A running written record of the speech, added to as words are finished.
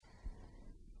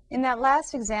In that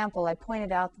last example, I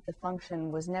pointed out that the function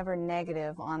was never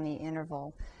negative on the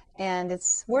interval. And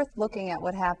it's worth looking at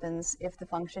what happens if the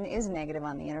function is negative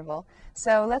on the interval.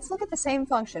 So let's look at the same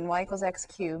function, y equals x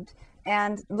cubed,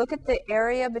 and look at the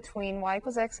area between y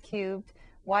equals x cubed,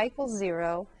 y equals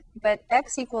 0, but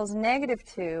x equals negative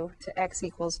 2 to x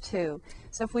equals 2.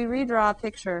 So if we redraw a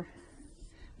picture,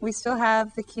 we still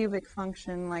have the cubic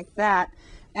function like that.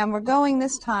 And we're going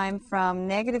this time from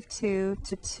negative 2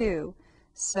 to 2.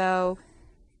 So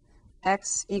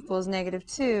x equals negative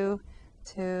 2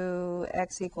 to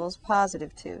x equals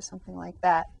positive 2, something like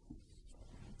that.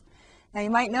 Now you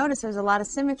might notice there's a lot of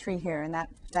symmetry here, and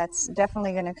that's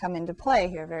definitely going to come into play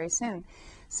here very soon.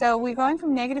 So we're going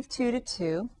from negative 2 to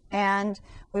 2, and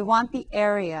we want the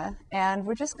area, and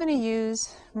we're just going to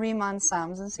use Riemann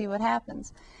sums and see what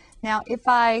happens. Now if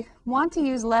I want to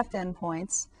use left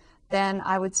endpoints, then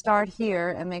I would start here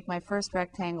and make my first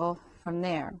rectangle from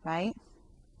there, right?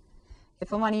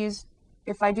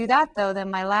 If I do that, though, then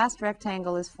my last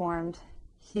rectangle is formed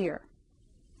here.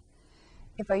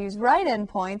 If I use right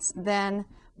endpoints, then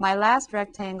my last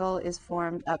rectangle is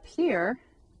formed up here,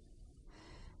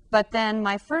 but then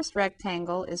my first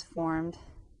rectangle is formed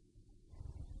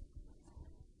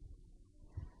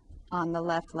on the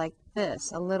left like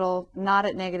this, a little, not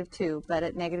at negative 2, but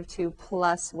at negative 2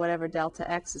 plus whatever delta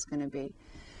x is going to be.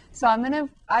 So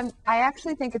I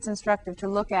actually think it's instructive to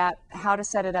look at how to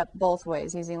set it up both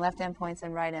ways, using left endpoints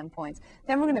and right endpoints.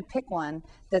 Then we're going to pick one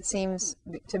that seems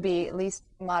to be at least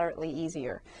moderately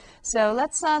easier. So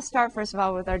let's start first of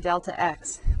all with our delta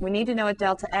x. We need to know what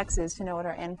delta x is to know what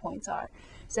our endpoints are.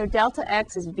 So delta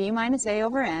x is b minus a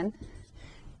over n.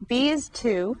 b is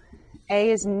 2. A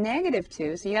is negative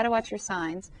 2, so you got to watch your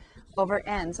signs, over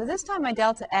n. So this time my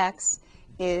delta x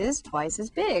is twice as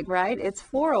big, right? It's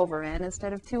 4 over n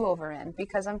instead of 2 over n,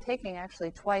 because I'm taking actually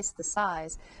twice the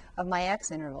size of my x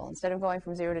interval. Instead of going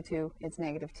from 0 to 2, it's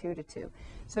negative 2 to 2.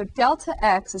 So delta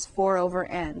x is 4 over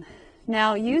n.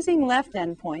 Now, using left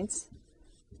endpoints,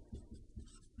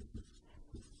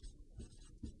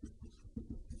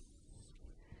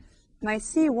 my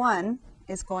C1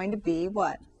 is going to be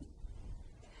what?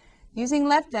 Using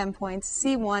left endpoints,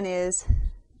 C1 is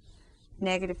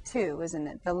negative 2, isn't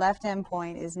it? The left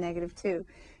endpoint is negative 2.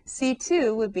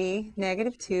 C2 would be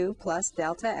negative 2 plus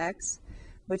delta x,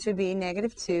 which would be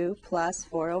negative 2 plus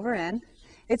 4 over n.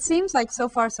 It seems like so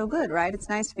far so good, right? It's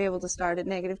nice to be able to start at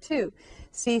negative 2.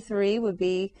 C3 would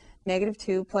be negative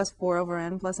 2 plus 4 over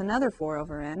n plus another 4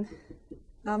 over n.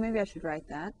 Oh, maybe I should write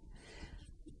that.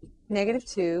 Negative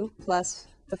 2 plus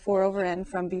the 4 over n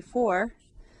from before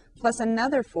plus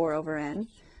another 4 over n,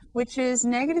 which is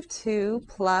negative 2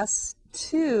 plus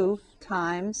 2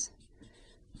 times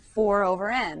 4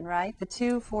 over n, right? The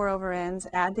two 4 over n's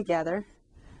add together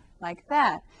like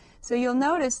that. So you'll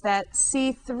notice that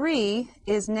C3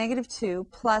 is negative 2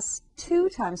 plus 2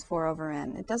 times 4 over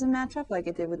n. It doesn't match up like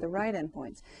it did with the right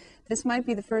endpoints. This might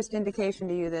be the first indication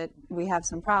to you that we have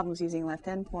some problems using left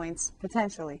endpoints,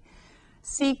 potentially.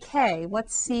 CK,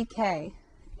 what's CK?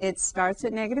 It starts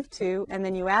at negative 2, and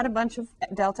then you add a bunch of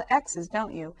delta x's,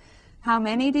 don't you? How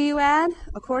many do you add?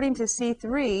 According to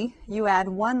C3, you add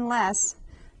 1 less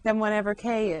than whatever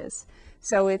k is.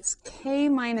 So it's k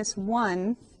minus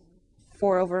 1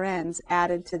 4 over n's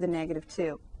added to the negative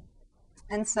 2.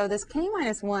 And so this k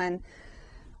minus 1,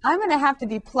 I'm going to have to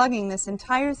be plugging this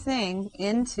entire thing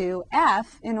into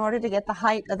f in order to get the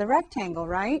height of the rectangle,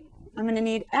 right? I'm going to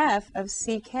need f of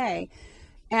ck.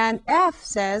 And f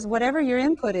says whatever your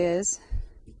input is,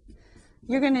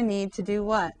 you're going to need to do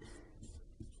what?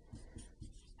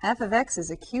 F of x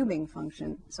is a cubing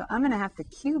function, so I'm going to have to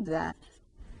cube that.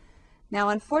 Now,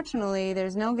 unfortunately,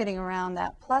 there's no getting around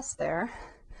that plus there,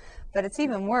 but it's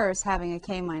even worse having a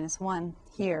k minus 1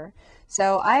 here.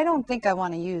 So I don't think I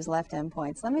want to use left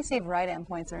endpoints. Let me see if right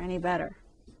endpoints are any better.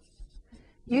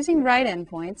 Using right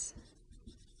endpoints,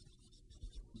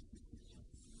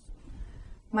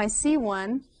 my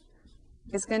C1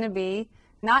 is going to be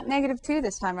not negative 2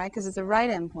 this time, right, because it's a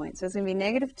right endpoint. So it's going to be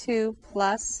negative 2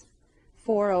 plus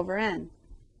 4 over n,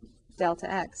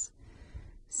 delta x.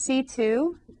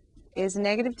 C2 is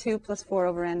negative 2 plus 4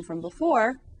 over n from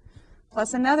before,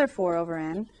 plus another 4 over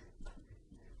n,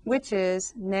 which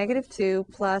is negative 2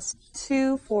 plus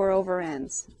 2 4 over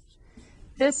n's.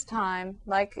 This time,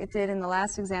 like it did in the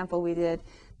last example we did,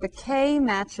 the k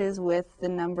matches with the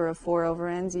number of 4 over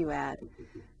n's you add.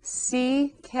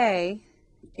 CK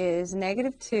is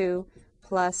negative 2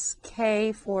 plus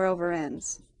k 4 over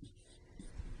n's.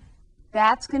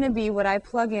 That's going to be what I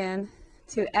plug in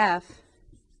to f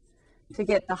to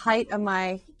get the height of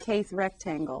my kth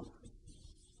rectangle.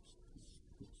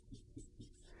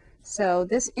 So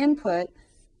this input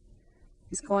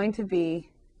is going to be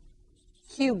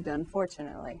cubed,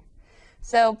 unfortunately.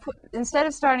 So instead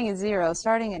of starting at 0,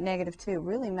 starting at -2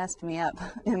 really messed me up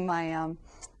in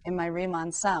my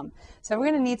Riemann sum. So we're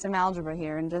going to need some algebra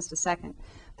here in just a second.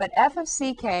 But f of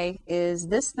ck is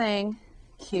this thing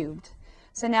cubed.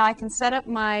 So now I can set up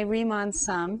my Riemann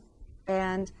sum,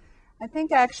 and I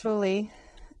think actually,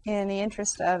 in the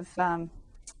interest of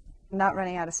not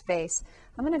running out of space,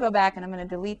 I'm going to go back and I'm going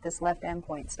to delete this left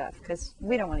endpoint stuff because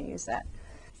we don't want to use that.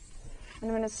 And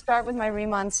I'm going to start with my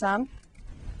Riemann sum.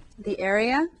 The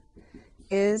area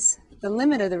is the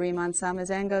limit of the Riemann sum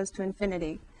as n goes to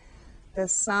infinity. The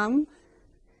sum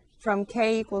from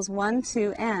k equals 1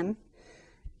 to n,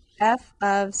 f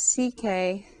of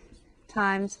ck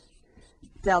times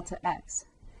delta x.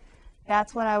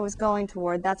 That's what I was going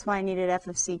toward. That's why I needed f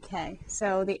of ck.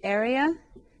 So the area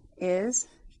is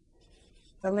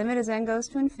the limit as n goes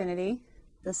to infinity.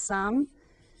 The sum,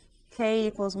 k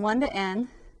equals 1 to n,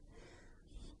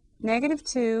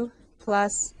 -2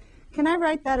 plus, can I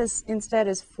write that as instead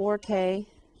as 4k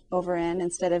over n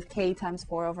instead of k times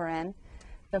 4 over n?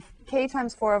 The k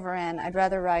times 4 over n, I'd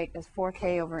rather write as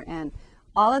 4k over n.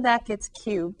 All of that gets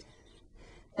cubed.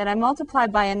 Then I multiply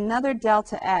by another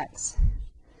delta x.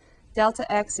 Delta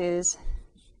x is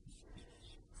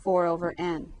 4 over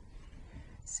n.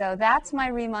 So that's my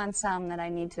Riemann sum that I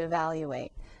need to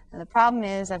evaluate. Now the problem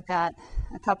is I've got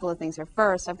a couple of things here.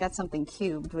 First, I've got something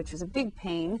cubed, which is a big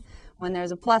pain when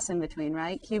there's a plus in between,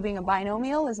 right? Cubing a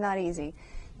binomial is not easy.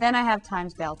 Then I have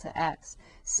times delta x.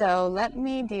 So let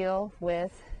me deal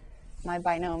with my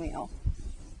binomial.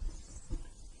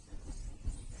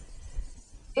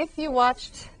 If you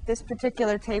watched this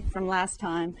particular tape from last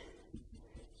time,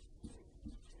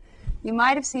 you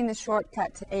might have seen the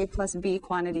shortcut to a plus b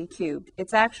quantity cubed.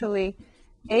 It's actually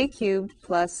a cubed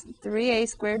plus 3a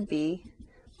squared b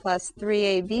plus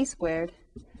 3ab squared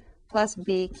plus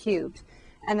b cubed.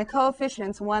 And the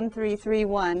coefficients 1, 3, 3,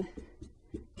 1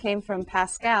 came from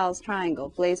Pascal's triangle,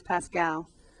 Blaise Pascal,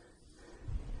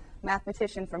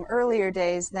 mathematician from earlier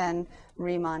days than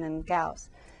Riemann and Gauss.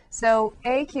 So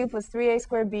a cubed plus 3a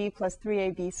squared b plus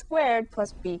 3ab squared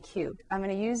plus b cubed. I'm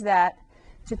going to use that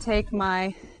to take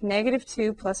my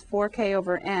 -2 plus 4k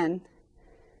over n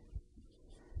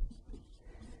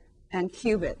and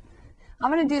cube it.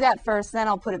 I'm going to do that first, then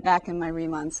I'll put it back in my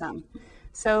Riemann sum.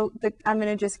 So I'm going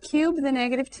to just cube the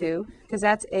 -2, because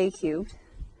that's a cubed.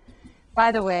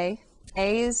 By the way,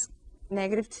 a is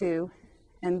 -2,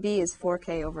 and b is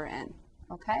 4k over n.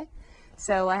 Okay?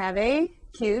 So I have a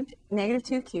cubed,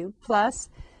 -2 cubed, plus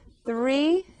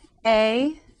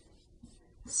 3a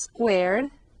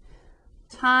squared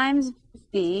times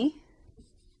b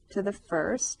to the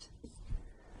first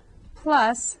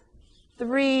plus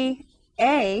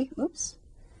 3a, oops,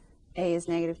 a is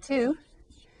 -2,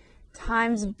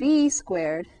 times b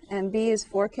squared, and b is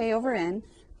 4k over n.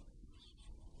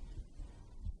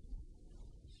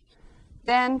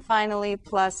 Then finally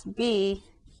plus b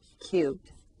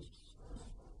cubed.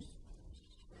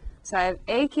 So I have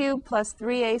a cubed plus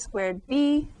 3a squared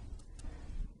b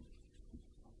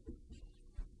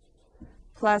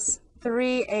plus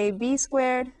 3ab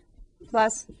squared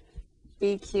plus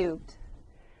b cubed.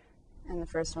 And the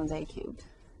first one's a cubed.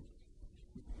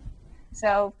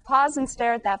 So pause and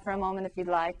stare at that for a moment if you'd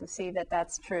like to see that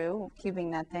that's true,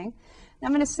 cubing that thing. Now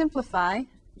I'm going to simplify.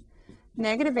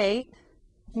 -8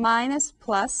 minus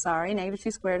plus, sorry,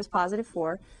 -2 squared is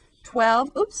 +4.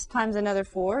 12, oops, times another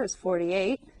 4 is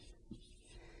 48.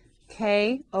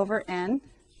 K over n.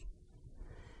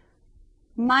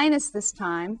 Minus this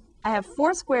time, I have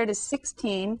 4 squared is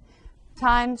 16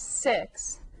 times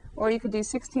 6. Or you could do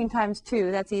 16 times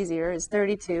 2, that's easier, is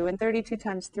 32. And 32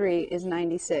 times 3 is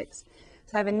 96.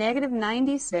 So I have a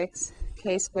 -96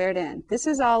 k squared n. This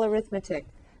is all arithmetic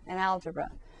and algebra.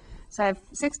 So I have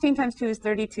 16 times 2 is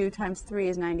 32 times 3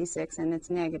 is 96, and it's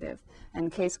negative.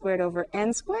 And k squared over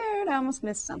n squared, I almost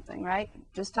missed something, right?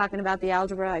 Just talking about the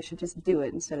algebra, I should just do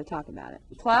it instead of talk about it.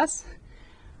 Plus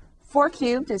 4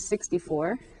 cubed is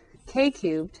 64, k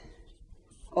cubed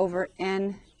over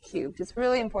n cubed. It's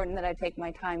really important that I take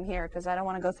my time here because I don't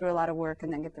want to go through a lot of work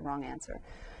and then get the wrong answer.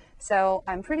 So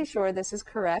I'm pretty sure this is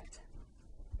correct.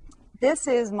 This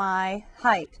is my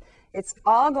height. It's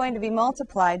all going to be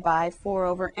multiplied by 4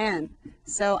 over n.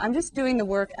 So I'm just doing the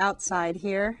work outside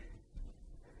here.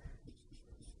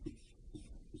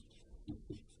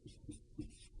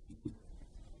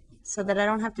 So that I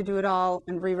don't have to do it all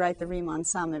and rewrite the Riemann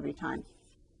sum every time.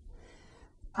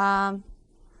 I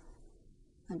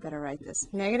better write this.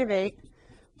 -8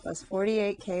 plus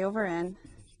 48k over n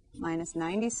minus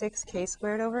 96k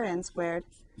squared over n squared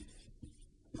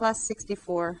plus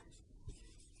 64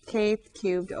 k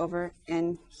cubed over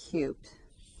n cubed.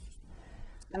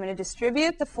 I'm going to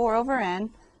distribute the 4 over n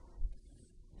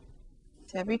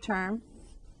to every term,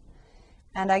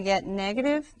 and I get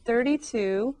negative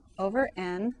 32 over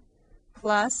n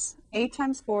plus 8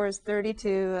 times 4 is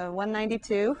 32,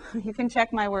 192. You can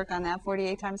check my work on that,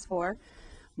 48 times 4,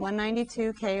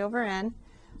 192k over n,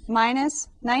 minus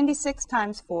 96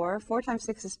 times 4, 4 times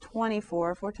 6 is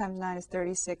 24, 4 times 9 is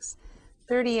 36,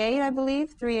 38 I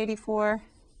believe, 384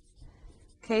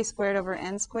 k squared over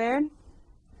n squared.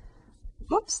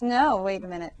 Whoops, no, wait a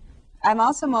minute. I'm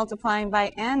also multiplying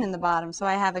by n in the bottom, so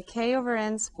I have a k over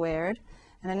n squared,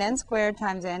 and an n squared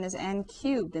times n is n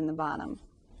cubed in the bottom.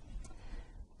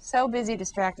 So busy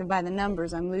distracted by the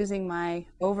numbers, I'm losing my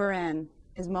over n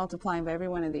is multiplying by every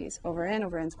one of these. Over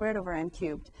n squared, over n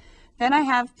cubed. Then I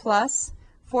have plus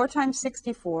 4 times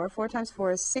 64. 4 times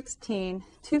 4 is 16,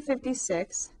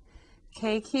 256,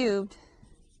 k cubed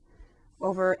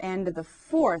over n to the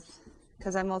 4th,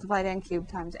 because I multiplied n cubed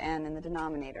times n in the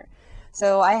denominator.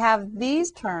 So I have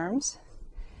these terms,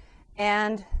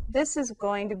 and this is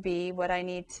going to be what I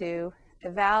need to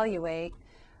evaluate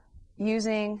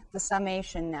using the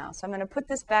summation now. So I'm going to put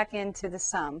this back into the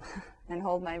sum and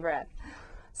hold my breath.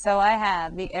 So I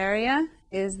have the area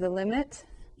is the limit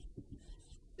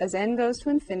as n goes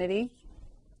to infinity.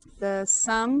 The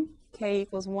sum, k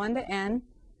equals 1 to n.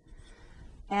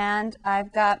 And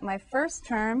I've got my first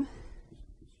term,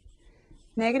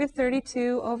 negative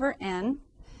 32 over n.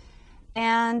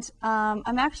 And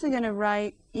I'm actually going to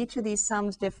write each of these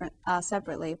sums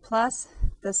separately, plus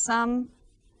the sum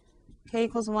k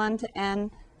equals 1 to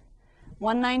n,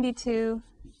 192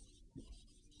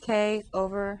 k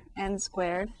over n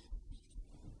squared,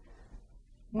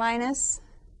 minus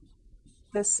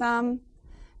the sum,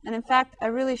 and in fact, I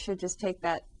really should just take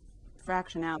that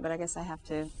fraction out, but I guess I have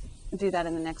to do that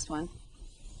in the next one.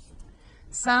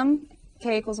 Sum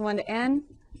k equals 1 to n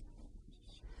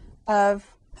of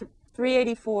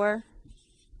 384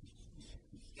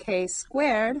 k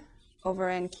squared over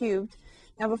n cubed.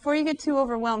 Now, before you get too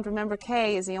overwhelmed, remember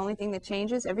k is the only thing that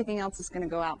changes. Everything else is going to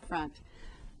go out front.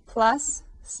 Plus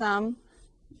sum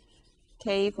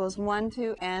k equals 1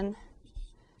 to n,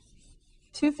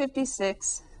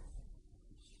 256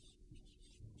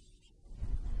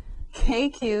 k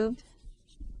cubed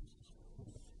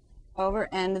over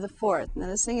n to the 4th. Now,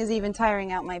 this thing is even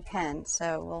tiring out my pen,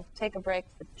 so we'll take a break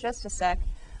for just a sec.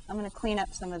 I'm going to clean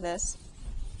up some of this.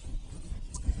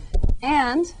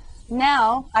 And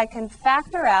now I can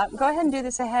factor out, go ahead and do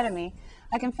this ahead of me.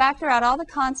 I can factor out all the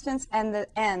constants and the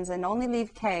n's and only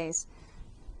leave k's.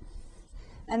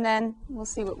 And then we'll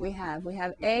see what we have. We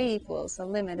have a equals the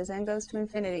limit as n goes to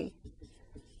infinity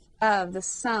of the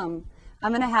sum.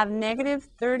 I'm going to have negative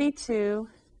 32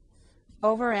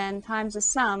 over n times the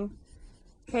sum,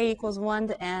 k equals 1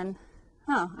 to n.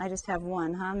 Oh, I just have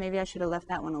 1, huh? Maybe I should have left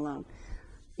that one alone.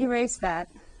 Erase that.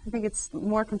 I think it's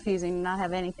more confusing to not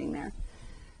have anything there.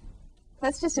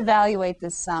 Let's just evaluate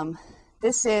this sum.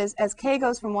 This is, as k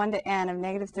goes from 1 to n of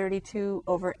negative 32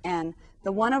 over n,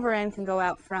 the 1 over n can go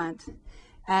out front,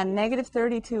 and negative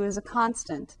 32 is a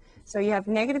constant. So you have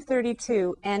negative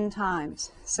 32 n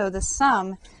times. So the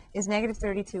sum is negative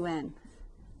 32n.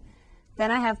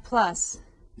 Then I have plus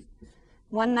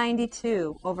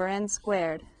 192 over n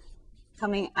squared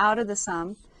coming out of the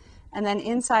sum, and then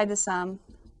inside the sum,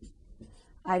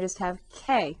 I just have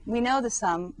k. We know the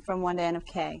sum from 1 to n of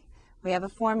k. We have a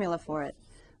formula for it.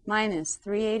 Minus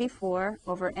 384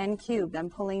 over n cubed.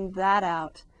 I'm pulling that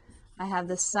out. I have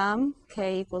the sum,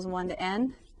 k equals 1 to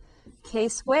n. K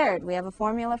squared, we have a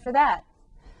formula for that.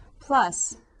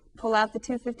 Plus, pull out the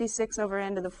 256 over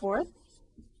n to the 4th.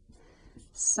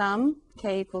 Sum,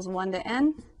 k equals 1 to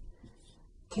n.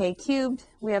 K cubed,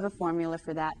 we have a formula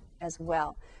for that as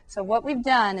well. So what we've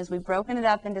done is we've broken it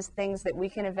up into things that we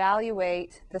can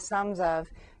evaluate the sums of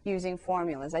using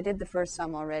formulas. I did the first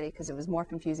sum already because it was more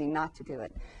confusing not to do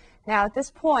it. Now at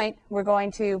this point, we're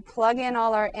going to plug in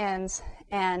all our n's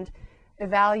and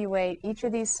evaluate each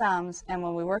of these sums, and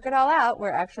when we work it all out,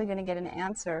 we're actually going to get an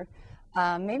answer.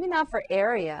 Maybe not for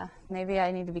area. Maybe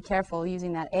I need to be careful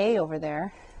using that a over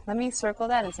there. Let me circle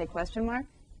that and say question mark.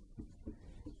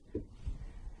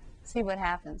 See what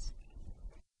happens.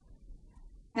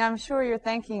 Now, I'm sure you're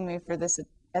thanking me for this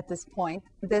at this point.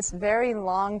 This very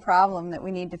long problem that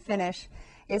we need to finish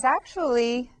is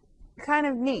actually kind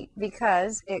of neat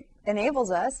because it enables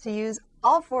us to use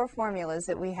all 4 formulas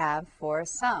that we have for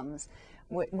sums.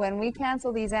 When we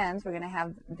cancel these n's, we're going to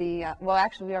have the, well,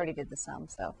 actually, we already did the sum,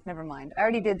 so never mind. I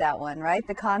already did that one, right?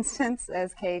 The constants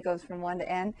as k goes from 1 to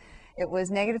n. It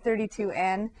was negative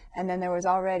 32n, and then there was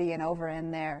already an over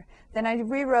n there. Then I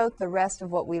rewrote the rest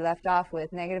of what we left off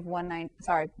with, positive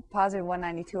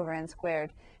 192 over n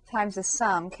squared times the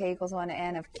sum, k equals 1 to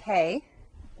n of k.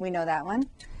 We know that one.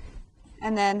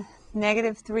 And then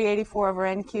negative 384 over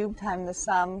n cubed times the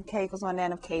sum, k equals 1 to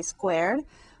n of k squared,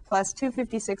 plus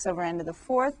 256 over n to the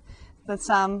fourth, the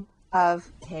sum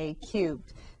of k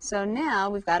cubed. So now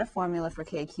we've got a formula for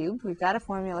k cubed, we've got a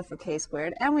formula for k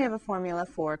squared, and we have a formula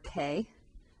for k.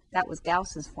 That was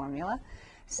Gauss's formula.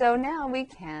 So now we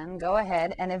can go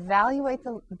ahead and evaluate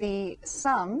the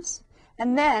sums,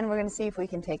 and then we're going to see if we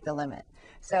can take the limit.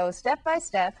 So step by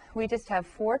step, we just have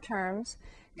 4 terms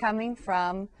coming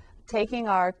from taking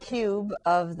our cube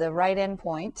of the right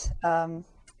endpoint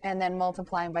and then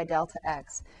multiplying by delta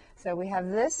x. So we have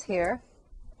this here,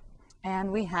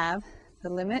 and we have the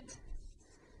limit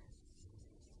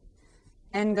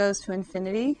n goes to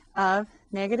infinity of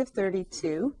negative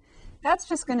 32. That's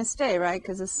just going to stay, right?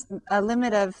 Because a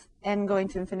limit of n going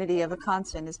to infinity of a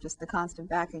constant is just the constant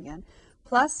back again.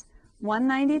 Plus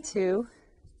 192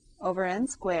 over n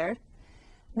squared.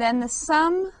 Then the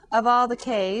sum of all the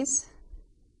k's,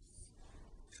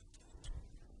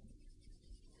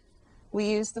 we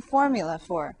use the formula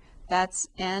for. That's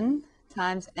n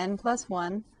times n plus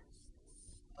 1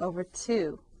 over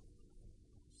 2.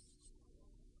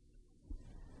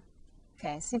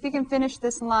 Okay, see if you can finish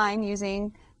this line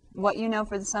using what you know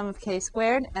for the sum of k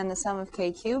squared and the sum of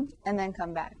k cubed, and then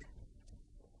come back.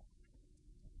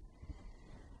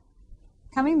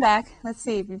 Coming back, let's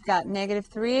see, we've got negative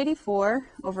 384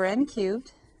 over n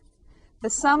cubed. The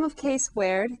sum of k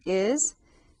squared is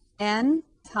n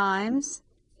times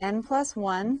n plus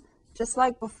 1, just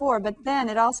like before, but then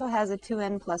it also has a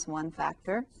 2n plus 1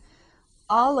 factor,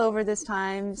 all over this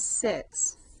times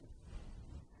 6.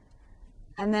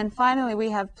 And then finally we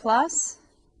have plus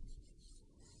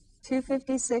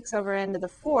 256 over n to the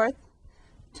fourth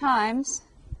times,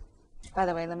 by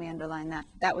the way, let me underline that.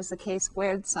 That was the k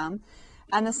squared sum.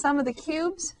 And the sum of the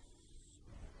cubes,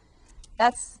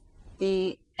 that's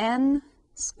the n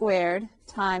squared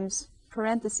times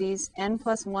parentheses n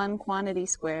plus 1 quantity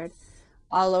squared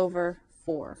all over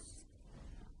 4.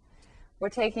 We're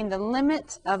taking the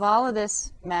limit of all of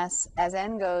this mess as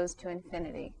n goes to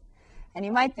infinity. And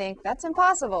you might think, that's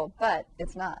impossible, but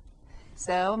it's not.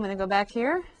 So I'm going to go back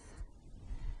here,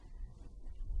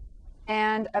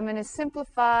 and I'm going to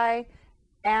simplify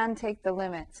and take the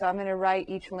limit. So I'm going to write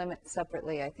each limit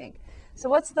separately, I think. So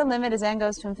what's the limit as n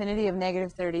goes to infinity of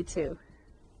negative 32?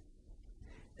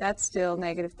 That's still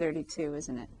negative 32,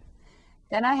 isn't it?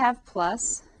 Then I have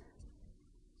plus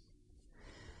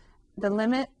the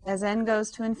limit as n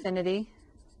goes to infinity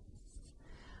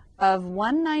of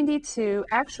 192.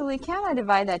 Actually, can I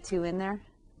divide that 2 in there?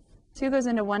 2 goes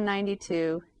into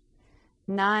 192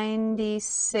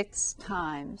 96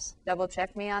 times. Double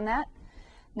check me on that.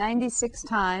 96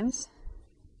 times.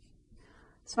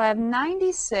 So I have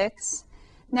 96.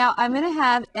 Now I'm going to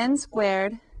have n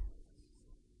squared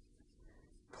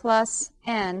plus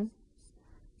n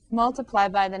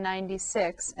multiplied by the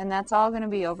 96, and that's all going to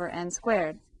be over n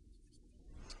squared.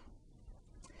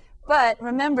 But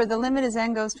remember, the limit as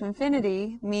n goes to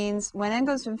infinity means when n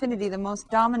goes to infinity, the most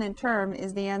dominant term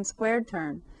is the n squared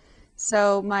term.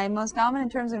 So my most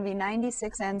dominant term is going to be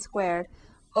 96n squared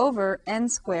over n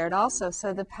squared also.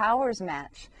 So the powers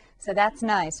match. So that's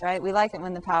nice, right? We like it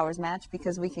when the powers match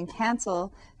because we can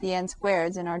cancel the n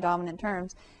squareds in our dominant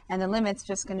terms, and the limit's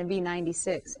just going to be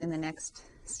 96 in the next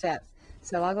step.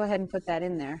 So I'll go ahead and put that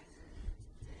in there.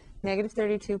 Negative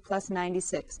 32 plus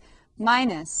 96.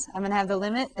 Minus, I'm going to have the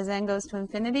limit as n goes to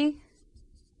infinity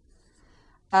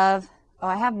of, oh,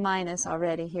 I have minus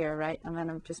already here, right? I'm going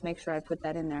to just make sure I put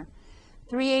that in there.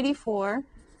 384.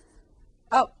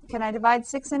 Oh, can I divide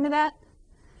 6 into that?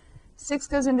 6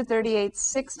 goes into 38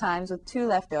 6 times with 2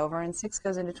 left over, and 6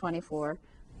 goes into 24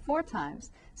 4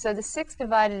 times. So the 6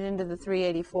 divided into the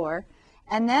 384.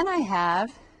 And then I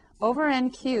have over n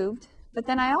cubed, but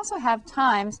then I also have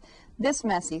times this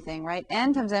messy thing, right?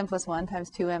 N times n plus 1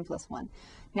 times 2n plus 1.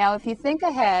 Now, if you think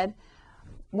ahead,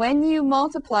 when you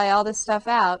multiply all this stuff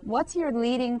out, what's your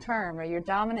leading term or your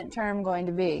dominant term going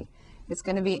to be? It's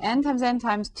going to be n times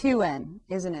 2n,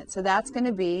 isn't it? So that's going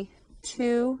to be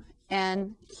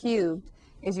 2n cubed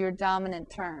is your dominant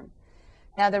term.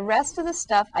 Now, the rest of the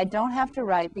stuff I don't have to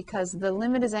write because the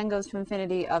limit as n goes to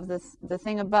infinity of the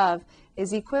thing above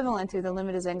is equivalent to the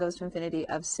limit as n goes to infinity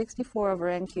of 64 over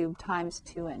n cubed times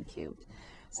 2n cubed.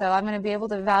 So I'm going to be able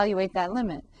to evaluate that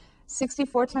limit.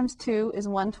 64 times 2 is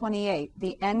 128.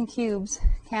 The n cubes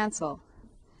cancel.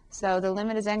 So the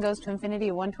limit as n goes to infinity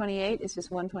of 128 is just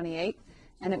 128.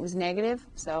 and it was negative,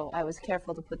 so I was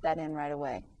careful to put that in right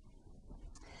away.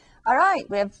 All right,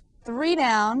 we have 3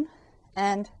 down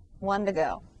and 1 to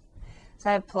go. So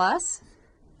I have plus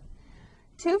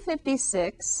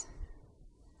 256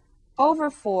 over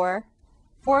 4.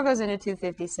 4 goes into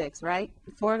 256, right?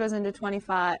 4 goes into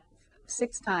 25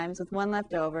 6 times with 1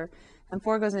 left over, and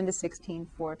 4 goes into 16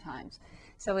 4 times.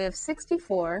 So we have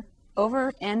 64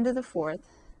 over n to the 4th.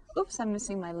 Oops, I'm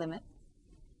missing my limit.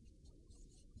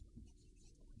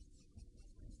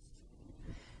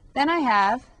 Then I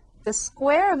have the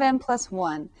square of n plus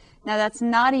 1. Now that's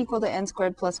not equal to n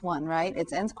squared plus 1, right?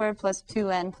 It's n squared plus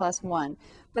 2n plus 1.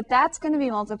 But that's going to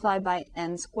be multiplied by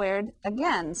n squared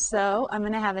again. So I'm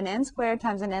going to have an n squared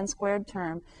times an n squared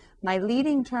term. My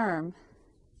leading term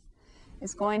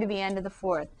is going to be n to the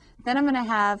 4th. Then I'm going to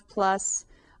have plus,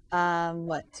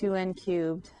 2n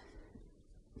cubed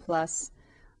plus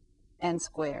n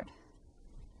squared.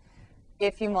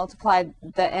 If you multiply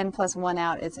the n plus 1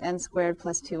 out, it's n squared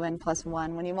plus 2n plus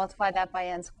 1. When you multiply that by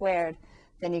n squared,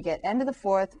 then you get n to the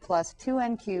 4th plus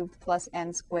 2n cubed plus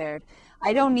n squared.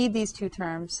 I don't need these two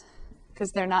terms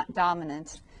because they're not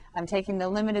dominant. I'm taking the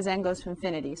limit as n goes to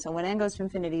infinity. So when n goes to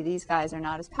infinity, these guys are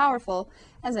not as powerful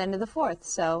as n to the 4th.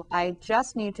 So I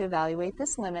just need to evaluate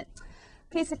this limit.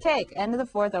 Piece of cake, n to the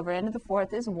 4th over n to the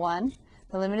 4th is 1.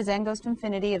 The limit as n goes to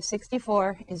infinity of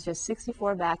 64 is just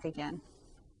 64 back again.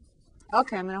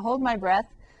 Okay, I'm going to hold my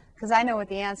breath because I know what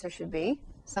the answer should be.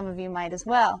 Some of you might as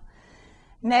well.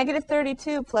 Negative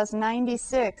 32 plus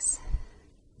 96.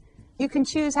 You can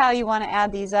choose how you want to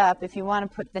add these up. If you want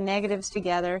to put the negatives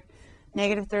together,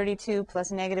 negative 32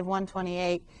 plus negative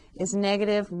 128 is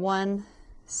negative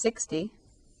 160.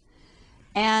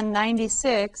 And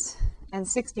 96 and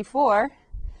 64,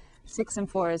 6 and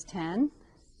 4 is 10.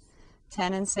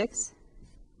 10 and 6,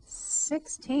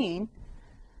 16.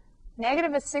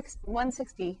 Negative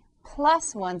 160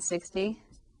 plus 160.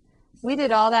 We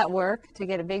did all that work to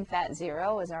get a big fat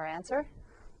 0 as our answer.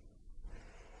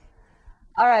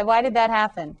 All right, why did that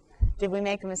happen? Did we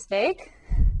make a mistake?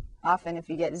 Often if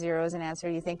you get 0 as an answer,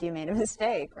 you think you made a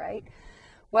mistake, right?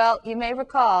 Well, you may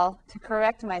recall, to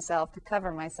correct myself, to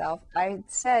cover myself, I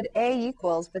said A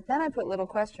equals, but then I put little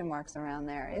question marks around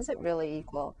there. Is it really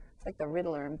equal? It's like the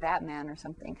Riddler in Batman or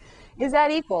something. Is that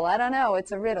equal? I don't know.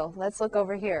 It's a riddle. Let's look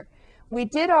over here. We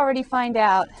did already find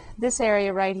out this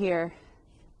area right here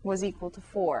was equal to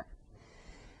 4.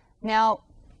 Now,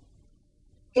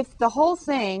 if the whole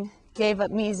thing gave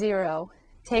up me 0,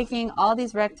 taking all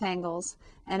these rectangles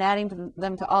and adding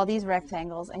them to all these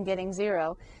rectangles and getting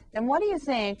 0, then what do you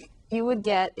think you would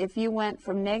get if you went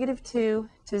from negative 2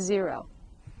 to 0?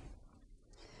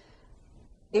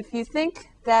 If you think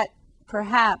that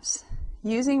perhaps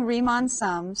using Riemann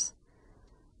sums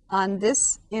on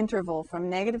this interval from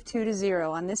negative 2 to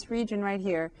 0, on this region right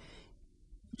here,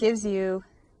 gives you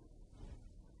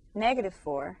negative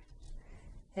 4,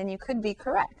 then you could be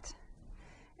correct.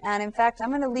 And in fact, I'm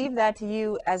going to leave that to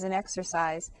you as an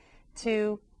exercise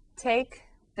to take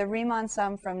the Riemann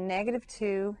sum from negative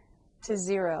 2 to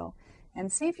 0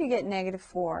 and see if you get negative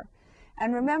 4.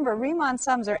 And remember, Riemann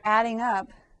sums are adding up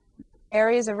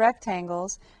areas of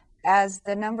rectangles as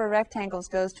the number of rectangles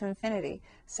goes to infinity.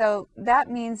 So that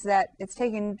means that it's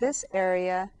taking this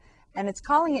area and it's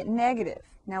calling it negative.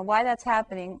 Now why that's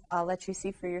happening, I'll let you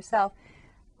see for yourself.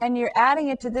 And you're adding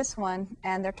it to this one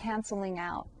and they're canceling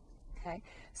out. Okay.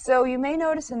 So you may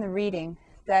notice in the reading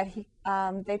that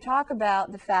they talk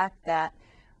about the fact that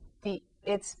the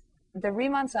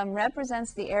Riemann sum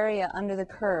represents the area under the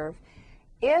curve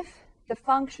if the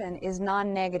function is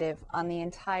non-negative on the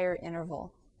entire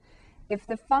interval. If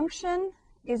the function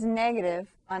is negative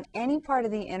on any part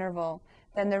of the interval,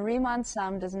 then the Riemann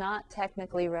sum does not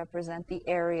technically represent the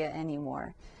area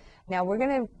anymore. Now we're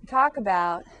going to talk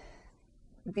about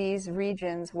these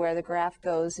regions where the graph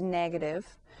goes negative,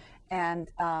 and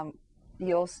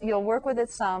you'll work with it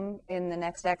some in the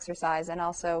next exercise and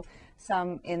also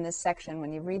some in this section.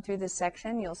 When you read through this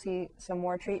section, you'll see some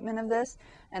more treatment of this,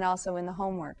 and also in the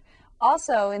homework.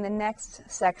 Also, in the next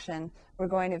section, we're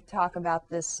going to talk about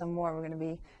this some more. We're going to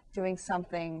be doing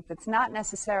something that's not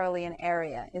necessarily an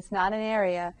area. It's not an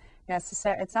area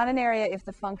it's not an area if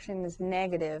the function is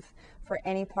negative for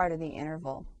any part of the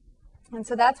interval. And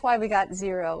so that's why we got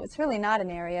 0. It's really not an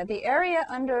area. The area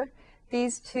under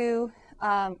these two,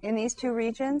 in these two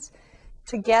regions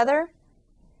together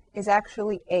is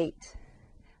actually 8.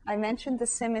 I mentioned the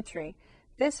symmetry.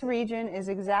 This region is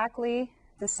exactly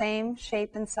the same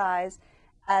shape and size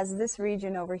as this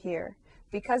region over here.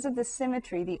 Because of the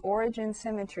symmetry, the origin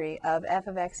symmetry of f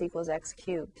of x equals x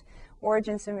cubed.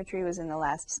 Origin symmetry was in the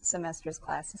last semester's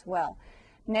class as well.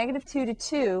 Negative 2 to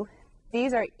 2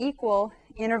 these are equal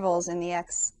intervals in the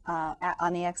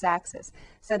on the x-axis.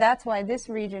 So that's why this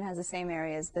region has the same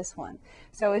area as this one.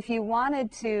 So if you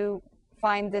wanted to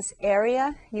find this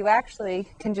area, you actually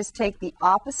can just take the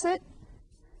opposite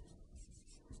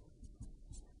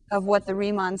of what the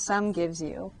Riemann sum gives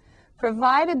you,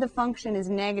 provided the function is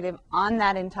negative on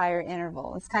that entire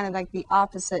interval. It's kind of like the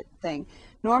opposite thing.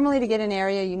 Normally, to get an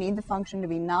area, you need the function to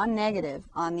be non-negative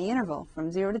on the interval.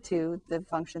 From 0 to 2, the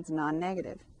function's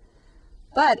non-negative.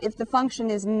 But if the function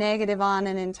is negative on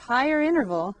an entire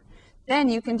interval, then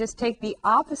you can just take the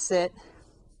opposite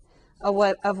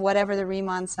of whatever the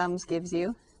Riemann sums gives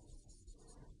you.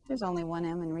 There's only one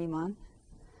m in Riemann.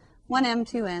 One m,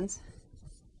 two n's.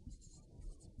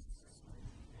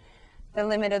 The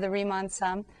limit of the Riemann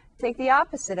sum. Take the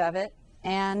opposite of it,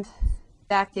 and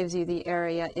that gives you the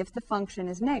area if the function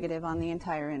is negative on the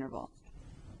entire interval.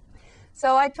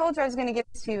 So I told you I was going to give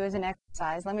this to you as an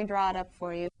exercise. Let me draw it up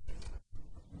for you.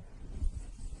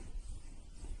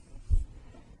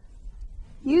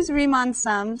 Use Riemann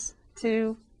sums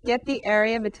to get the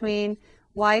area between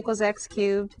y equals x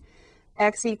cubed,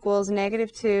 x equals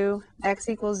negative 2, x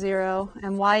equals 0,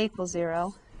 and y equals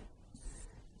 0.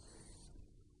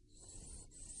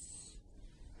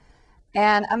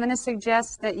 And I'm going to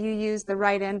suggest that you use the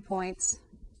right endpoints.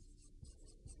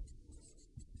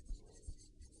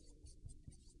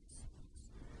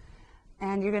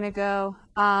 And you're going to go,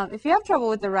 if you have trouble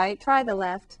with the right, try the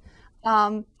left.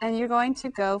 And you're going to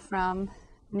go from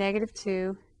negative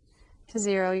 2 to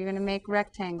 0. You're going to make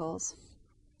rectangles.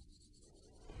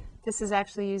 This is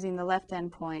actually using the left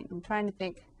endpoint. I'm trying to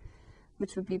think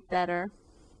which would be better.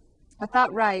 I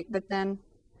thought right, but then,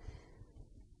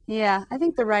 yeah, I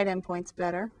think the right endpoint's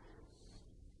better.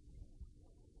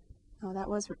 Oh, that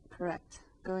was correct.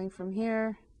 Going from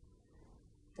here,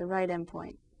 the right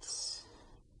endpoint.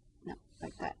 No,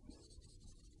 like that.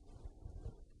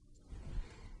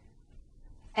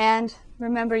 And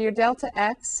remember, your delta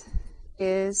x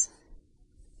is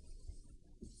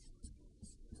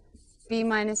b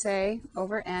minus a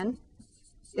over n.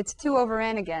 It's 2 over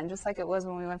n again, just like it was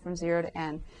when we went from 0 to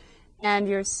n. And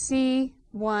your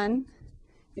c1,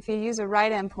 if you use a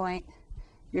right endpoint,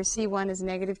 your c1 is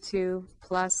negative 2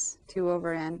 plus 2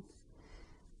 over n.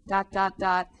 Dot, dot,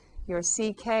 dot, your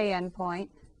ck endpoint.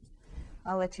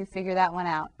 I'll let you figure that one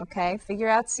out, okay? Figure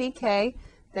out ck,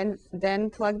 then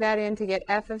plug that in to get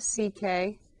f of ck,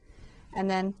 and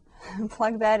then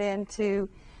plug that in to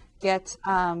get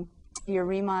your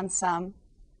Riemann sum,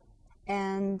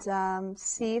 and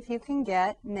see if you can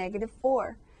get negative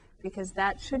 4, because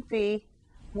that should be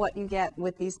what you get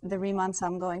with the Riemann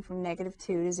sum going from negative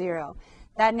 2 to 0.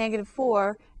 That negative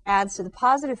 4 adds to the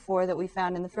positive 4 that we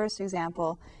found in the first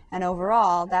example, and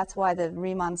overall, that's why the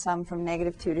Riemann sum from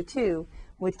negative 2 to 2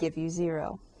 would give you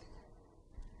 0.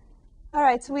 All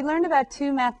right, so we learned about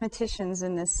two mathematicians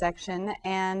in this section,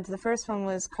 and the first one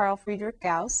was Carl Friedrich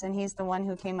Gauss, and he's the one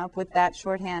who came up with that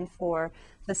shorthand for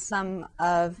the sum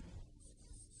of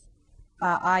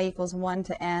I equals 1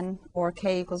 to n, or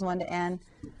k equals 1 to n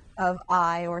of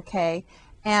I or k.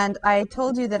 And I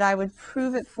told you that I would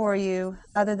prove it for you,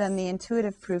 other than the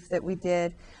intuitive proof that we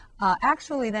did.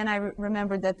 Actually, then I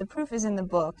remembered that the proof is in the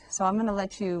book, so I'm going to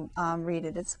let you read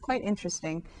it. It's quite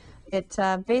interesting. It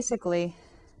basically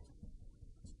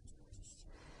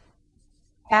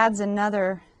adds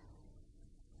another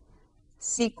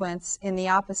sequence in the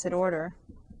opposite order.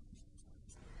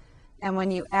 And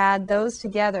when you add those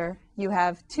together, you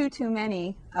have too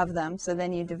many of them, so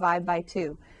then you divide by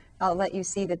 2. I'll let you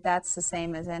see that that's the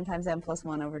same as n times n plus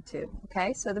 1 over 2.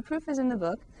 Okay, so the proof is in the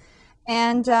book.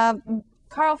 And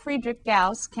Carl Friedrich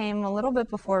Gauss came a little bit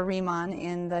before Riemann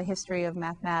in the history of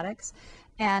mathematics.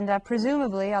 And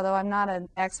presumably, although I'm not an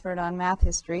expert on math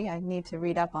history, I need to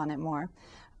read up on it more.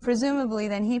 Presumably,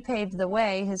 then he paved the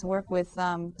way, his work with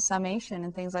summation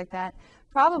and things like that,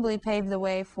 probably paved the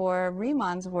way for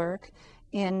Riemann's work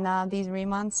in these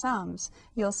Riemann sums.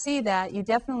 You'll see that you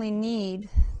definitely need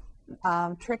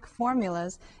trick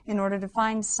formulas in order to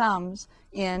find sums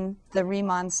in the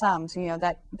Riemann sums, you know,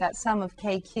 that sum of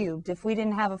k cubed. If we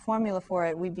didn't have a formula for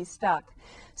it, we'd be stuck.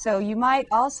 So you might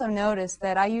also notice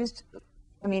that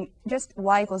just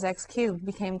y equals x cubed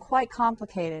became quite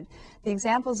complicated. The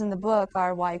examples in the book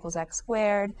are y equals x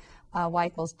squared, y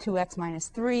equals 2x minus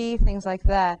 3, things like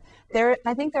that.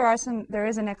 I think there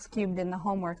is an x cubed in the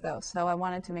homework though, so I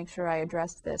wanted to make sure I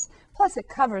addressed this. Plus it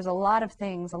covers a lot of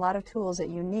things, a lot of tools that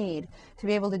you need to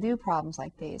be able to do problems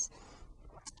like these.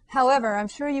 However, I'm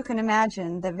sure you can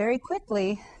imagine that very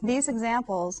quickly these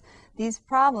examples, these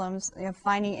problems,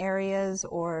 finding areas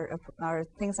or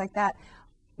things like that,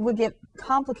 would get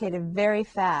complicated very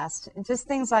fast. Just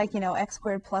things like, x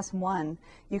squared plus 1.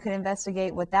 You can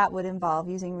investigate what that would involve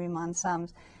using Riemann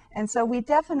sums. And so we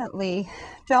definitely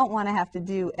don't want to have to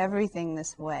do everything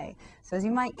this way. So as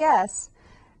you might guess,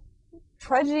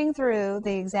 trudging through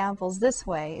the examples this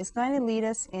way is going to lead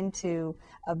us into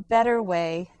a better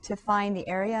way to find the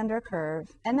area under a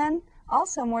curve, and then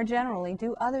also more generally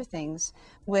do other things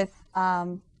with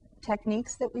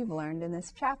techniques that we've learned in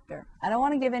this chapter. I don't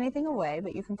want to give anything away,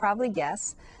 but you can probably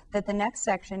guess that the next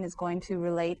section is going to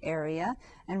relate area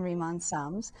and Riemann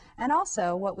sums, and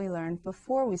also what we learned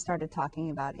before we started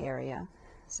talking about area.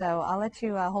 So I'll let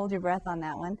you hold your breath on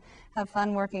that one. Have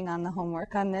fun working on the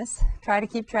homework on this. Try to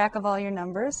keep track of all your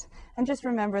numbers, and just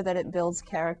remember that it builds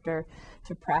character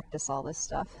to practice all this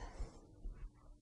stuff.